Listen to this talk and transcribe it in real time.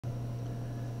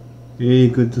Hey,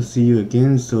 good to see you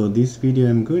again. So this video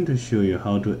I'm going to show you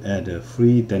how to add a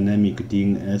free dynamic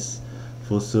DNS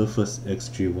for Sophos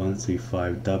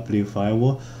X3135W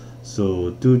firewall. So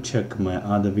do check my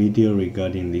other video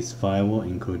regarding this firewall,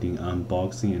 including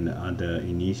unboxing and other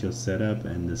initial setup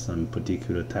and some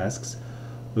particular tasks.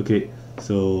 Okay,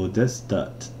 so let's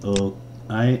start.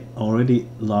 I already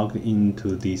logged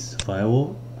into this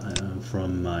firewall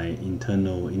from my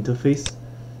internal interface.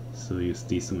 So use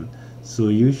this one. So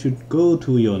you should go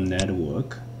to your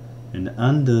network, and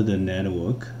under the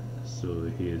network, so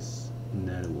here's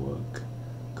network,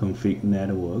 config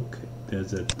network,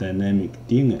 there's a dynamic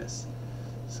DNS.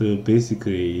 So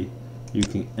basically you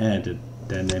can add a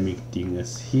dynamic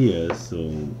DNS here.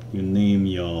 So you name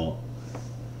your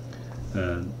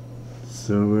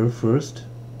server first.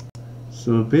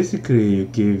 So basically you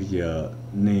give your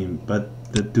name, but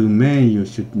the domain you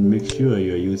should make sure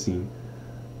you're using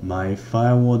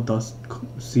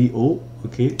myfirewall.co.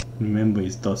 okay, remember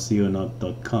it's .co not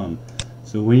 .com.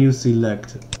 So when you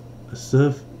select a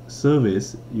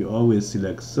service, you always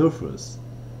select servers.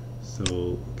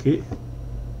 So okay,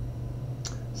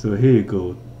 so here you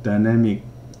go, dynamic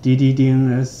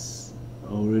DDNS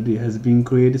already has been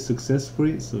created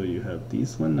successfully, so you have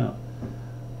this one now.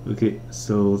 Okay,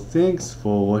 so thanks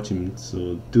for watching.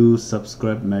 So do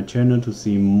subscribe my channel to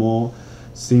see more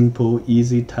simple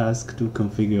easy task to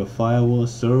configure firewall,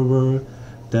 server,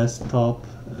 desktop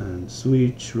and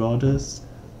switch routers.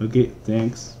 Okay,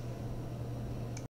 thanks.